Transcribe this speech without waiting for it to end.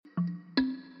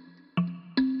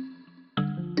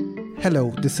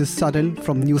Hello, this is Sadan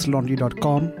from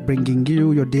newslaundry.com, bringing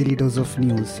you your daily dose of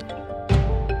news.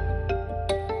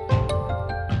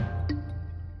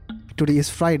 Today is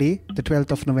Friday, the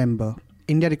 12th of November.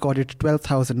 India recorded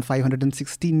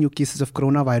 12,516 new cases of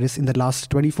coronavirus in the last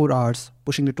 24 hours,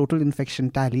 pushing the total infection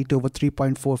tally to over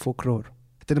 3.44 crore.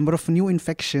 The number of new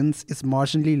infections is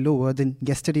marginally lower than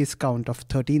yesterday's count of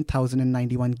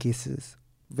 13,091 cases.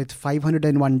 With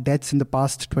 501 deaths in the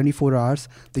past 24 hours,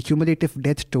 the cumulative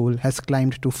death toll has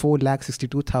climbed to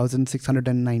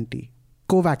 4,62,690.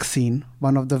 Covaxin,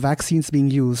 one of the vaccines being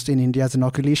used in India's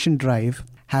inoculation drive,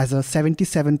 has a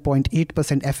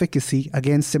 77.8% efficacy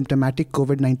against symptomatic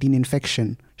COVID-19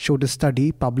 infection, showed a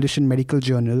study published in medical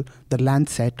journal The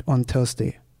Lancet on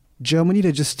Thursday. Germany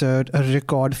registered a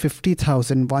record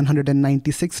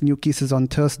 50,196 new cases on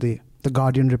Thursday, The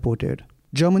Guardian reported.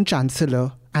 German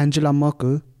Chancellor Angela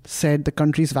Merkel said the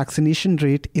country's vaccination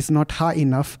rate is not high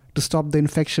enough to stop the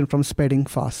infection from spreading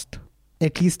fast.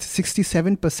 At least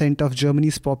 67% of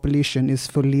Germany's population is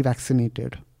fully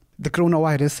vaccinated. The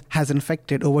coronavirus has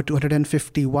infected over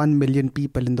 251 million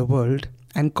people in the world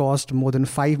and caused more than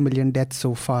 5 million deaths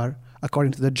so far,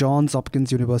 according to the Johns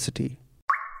Hopkins University.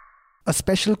 A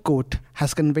special court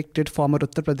has convicted former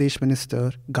Uttar Pradesh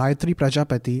Minister Gayatri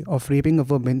Prajapati of raping a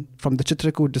woman from the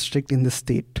Chitrakoot district in the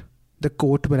state. The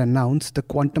court will announce the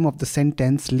quantum of the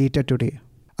sentence later today.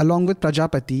 Along with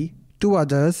Prajapati, two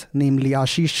others, namely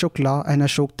Ashish Shukla and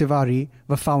Ashok Tiwari,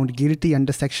 were found guilty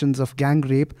under sections of gang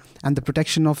rape and the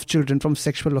Protection of Children from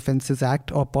Sexual Offences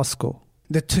Act or POSCO.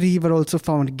 The three were also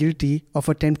found guilty of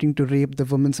attempting to rape the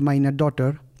woman's minor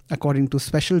daughter, according to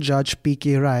Special Judge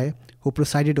P.K. Rai, who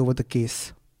presided over the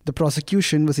case. The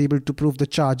prosecution was able to prove the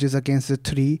charges against the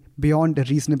three beyond a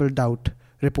reasonable doubt,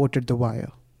 reported The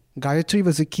Wire. Gayatri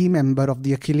was a key member of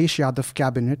the Akhilesh Yadav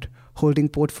cabinet, holding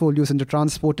portfolios in the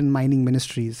transport and mining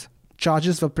ministries.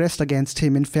 Charges were pressed against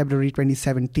him in February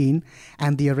 2017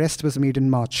 and the arrest was made in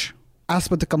March. As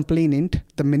per the complainant,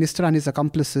 the minister and his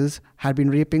accomplices had been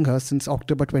raping her since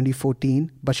October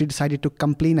 2014, but she decided to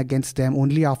complain against them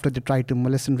only after they tried to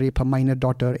molest and rape her minor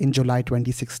daughter in July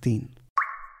 2016.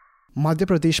 Madhya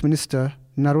Pradesh Minister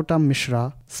Narottam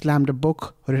Mishra slammed a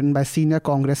book written by senior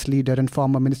Congress leader and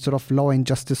former Minister of Law and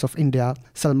Justice of India,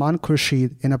 Salman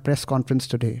Khurshid, in a press conference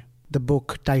today. The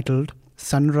book, titled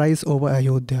Sunrise over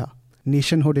Ayodhya,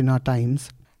 Nationhood in Our Times,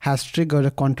 has triggered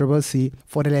a controversy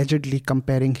for allegedly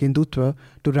comparing Hindutva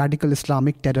to radical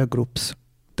Islamic terror groups.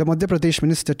 The Madhya Pradesh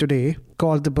minister today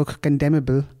called the book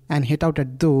condemnable and hit out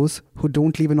at those who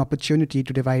don't leave an opportunity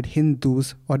to divide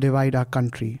Hindus or divide our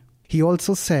country. He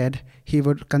also said he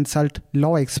would consult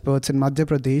law experts in Madhya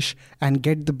Pradesh and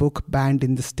get the book banned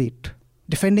in the state.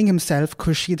 Defending himself,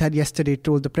 Khurshid had yesterday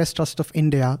told the Press Trust of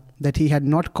India that he had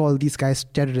not called these guys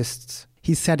terrorists.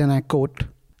 He said, and I quote,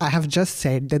 "I have just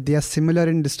said that they are similar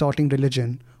in distorting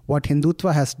religion. What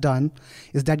Hindutva has done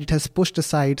is that it has pushed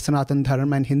aside Sanatan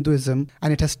Dharma and Hinduism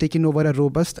and it has taken over a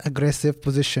robust, aggressive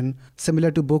position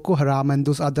similar to Boko Haram and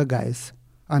those other guys."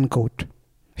 Unquote.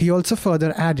 He also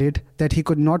further added that he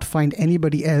could not find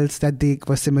anybody else that they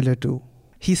were similar to.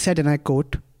 He said, and I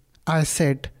quote, "I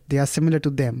said they are similar to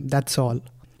them, that's all.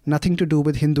 Nothing to do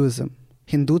with Hinduism.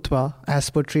 Hindutva, as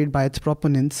portrayed by its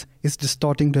proponents, is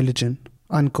distorting religion."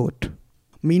 Unquote.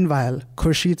 Meanwhile,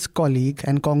 Khurshid's colleague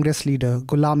and Congress leader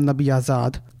Ghulam Nabi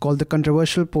Azad called the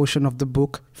controversial portion of the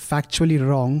book factually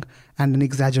wrong and an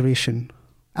exaggeration.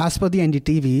 As per the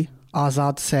NDTV,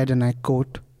 Azad said, and I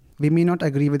quote, "We may not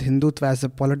agree with Hindutva as a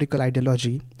political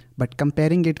ideology, but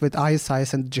comparing it with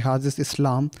ISIS and jihadist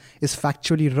Islam is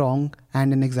factually wrong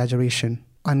and an exaggeration."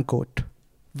 Unquote.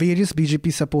 Various BJP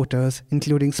supporters,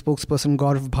 including spokesperson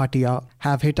Gaurav Bhatia,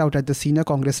 have hit out at the senior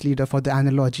Congress leader for the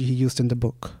analogy he used in the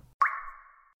book.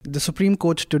 The Supreme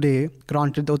Court today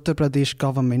granted the Uttar Pradesh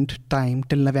government time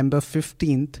till November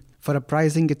 15th for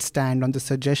apprising its stand on the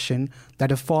suggestion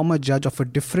that a former judge of a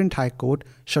different high court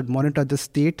should monitor the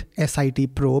state SIT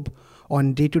probe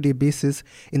on day-to-day basis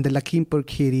in the Lakhimpur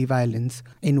Kheri violence,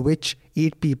 in which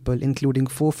 8 people, including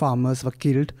 4 farmers, were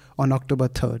killed on October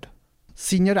 3rd.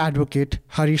 Senior advocate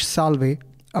Harish Salve,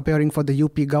 appearing for the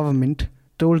UP government,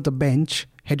 told the bench,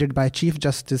 headed by Chief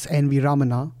Justice N.V.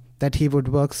 Ramana, that he would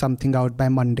work something out by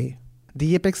Monday.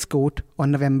 The apex court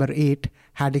on November 8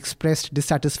 had expressed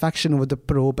dissatisfaction over the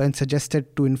probe and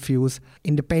suggested to infuse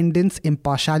independence,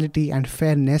 impartiality and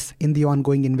fairness in the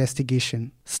ongoing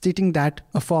investigation, stating that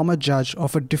a former judge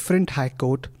of a different high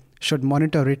court should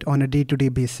monitor it on a day-to-day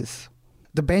basis.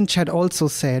 The bench had also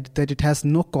said that it has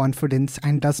no confidence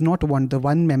and does not want the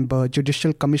one-member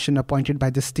judicial commission appointed by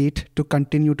the state to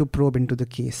continue to probe into the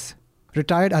case.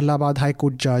 Retired Allahabad High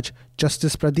Court Judge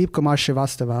Justice Pradeep Kumar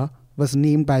Srivastava was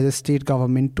named by the state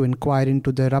government to inquire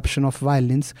into the eruption of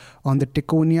violence on the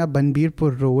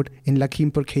Tikonia-Banbirpur road in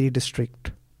Lakhimpur Kheri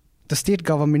district. The state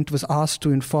government was asked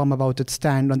to inform about its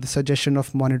stand on the suggestion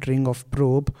of monitoring of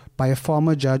probe by a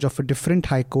former judge of a different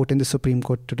high court in the Supreme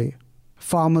Court today.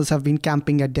 Farmers have been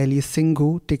camping at Delhi's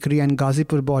Singhu, Tikri and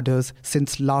Ghazipur borders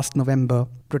since last November,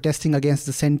 protesting against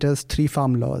the centre's 3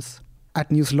 farm laws.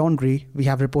 At News Laundry, we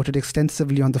have reported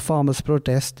extensively on the farmers'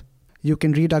 protest. You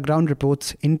can read our ground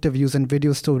reports, interviews and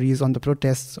video stories on the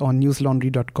protests on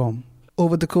newslaundry.com.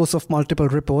 Over the course of multiple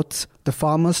reports, the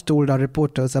farmers told our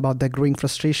reporters about their growing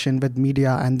frustration with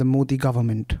media and the Modi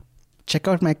government. Check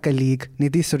out my colleague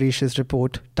Nidhi Suresh's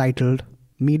report titled,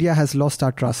 "Media Has Lost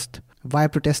Our Trust. Why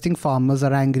Protesting Farmers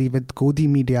Are Angry with Godi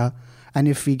Media, and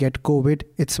if we get COVID,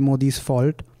 it's Modi's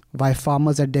fault. Why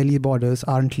farmers at Delhi borders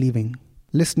aren't leaving."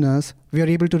 Listeners, we are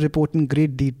able to report in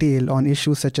great detail on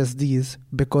issues such as these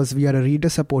because we are a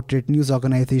reader-supported news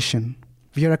organization.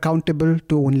 We are accountable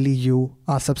to only you,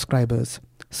 our subscribers.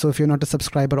 So if you're not a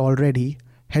subscriber already,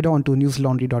 head on to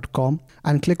newslaundry.com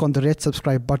and click on the red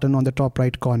subscribe button on the top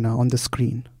right corner on the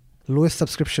screen. Lowest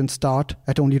subscriptions start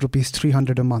at only Rs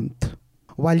 300 a month.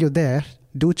 While you're there,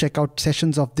 do check out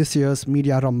sessions of this year's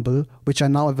Media Rumble, which are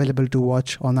now available to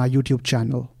watch on our YouTube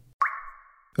channel.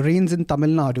 Rains in Tamil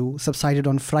Nadu subsided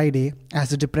on Friday as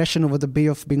the depression over the Bay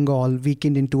of Bengal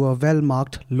weakened into a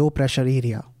well-marked low-pressure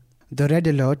area. The red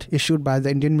alert issued by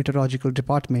the Indian Meteorological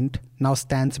Department now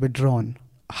stands withdrawn.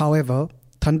 However,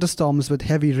 thunderstorms with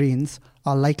heavy rains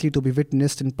are likely to be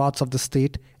witnessed in parts of the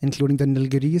state, including the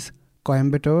Nilgiris,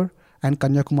 Coimbatore, and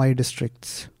Kanyakumari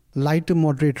districts. Light to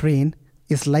moderate rain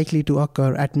is likely to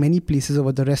occur at many places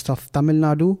over the rest of Tamil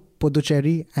Nadu,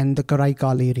 Puducherry, and the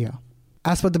Karaikal area.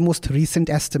 As per the most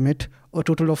recent estimate, a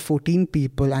total of 14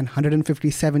 people and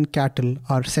 157 cattle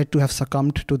are said to have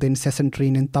succumbed to the incessant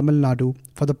rain in Tamil Nadu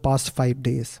for the past 5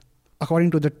 days. According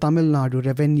to the Tamil Nadu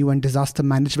Revenue and Disaster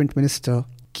Management Minister,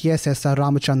 KSSR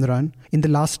Ramachandran, in the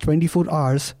last 24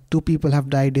 hours, 2 people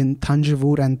have died in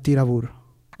Thanjavur and Tiravur.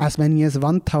 As many as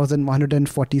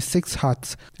 1,146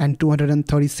 huts and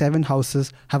 237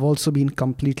 houses have also been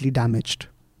completely damaged.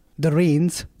 The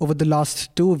rains over the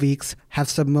last 2 weeks have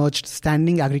submerged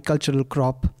standing agricultural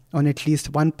crop on at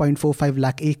least 1.45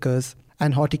 lakh acres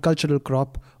and horticultural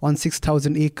crop on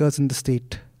 6,000 acres in the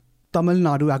state. Tamil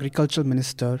Nadu Agricultural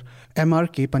Minister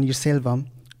MRK Panneerselvam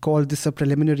called this a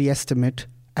preliminary estimate,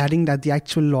 adding that the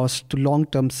actual loss to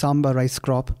long-term samba rice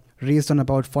crop raised on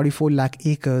about 44 lakh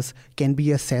acres can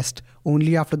be assessed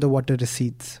only after the water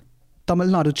recedes. Tamil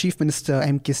Nadu Chief Minister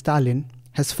M.K. Stalin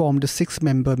has formed a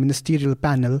 6-member ministerial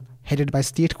panel headed by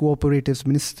State Cooperatives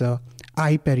Minister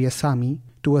I. Periasamy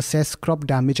to assess crop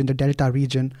damage in the Delta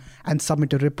region and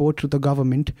submit a report to the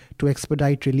government to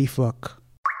expedite relief work.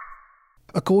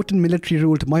 A court in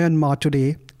military-ruled Myanmar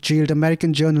today jailed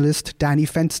American journalist Danny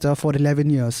Fenster for 11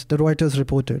 years, the Reuters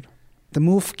reported. The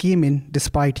move came in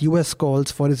despite US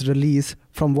calls for his release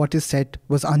from what is said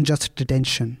was unjust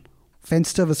detention.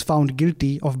 Fenster was found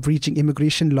guilty of breaching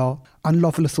immigration law,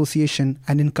 unlawful association,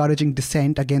 and encouraging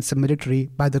dissent against the military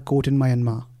by the court in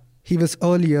Myanmar. He was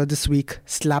earlier this week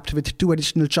slapped with 2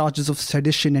 additional charges of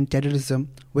sedition and terrorism,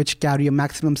 which carry a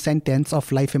maximum sentence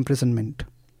of life imprisonment.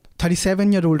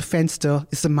 37-year-old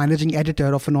Fenster is the managing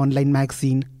editor of an online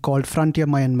magazine called Frontier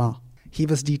Myanmar. He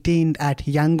was detained at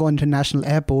Yangon International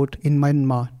Airport in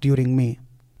Myanmar during May.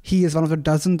 He is one of the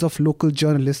dozens of local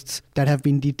journalists that have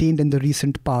been detained in the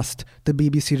recent past, the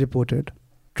BBC reported.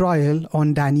 Trial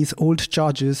on Danny's old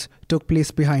charges took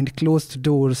place behind closed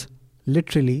doors,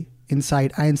 literally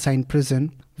inside Ironside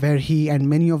prison, where he and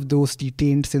many of those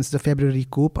detained since the February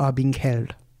coup are being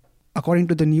held. According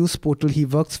to the news portal he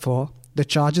works for, the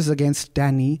charges against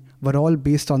Danny were all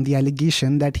based on the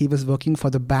allegation that he was working for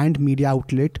the banned media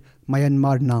outlet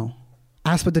Myanmar Now.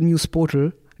 As per the news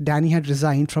portal, Danny had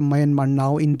resigned from Myanmar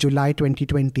Now in July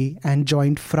 2020 and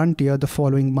joined Frontier the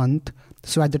following month,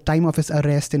 so at the time of his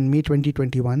arrest in May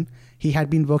 2021, he had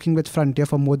been working with Frontier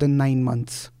for more than 9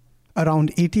 months.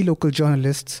 Around 80 local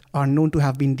journalists are known to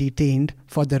have been detained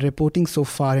for their reporting so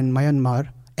far in Myanmar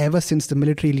ever since the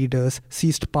military leaders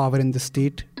seized power in the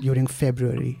state during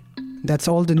February. That's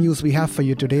all the news we have for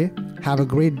you today. Have a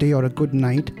great day or a good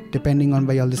night, depending on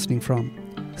where you're listening from.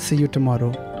 See you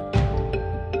tomorrow.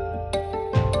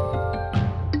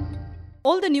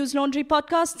 All the News Laundry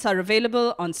podcasts are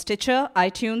available on Stitcher,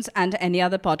 iTunes, and any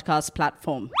other podcast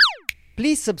platform.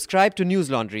 Please subscribe to News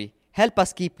Laundry. Help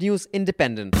us keep news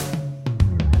independent.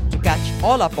 To catch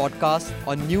all our podcasts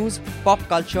on news, pop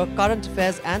culture, current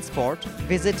affairs, and sport,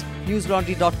 visit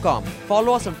newslaundry.com.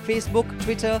 Follow us on Facebook,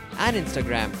 Twitter, and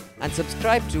Instagram, and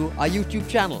subscribe to our YouTube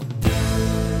channel.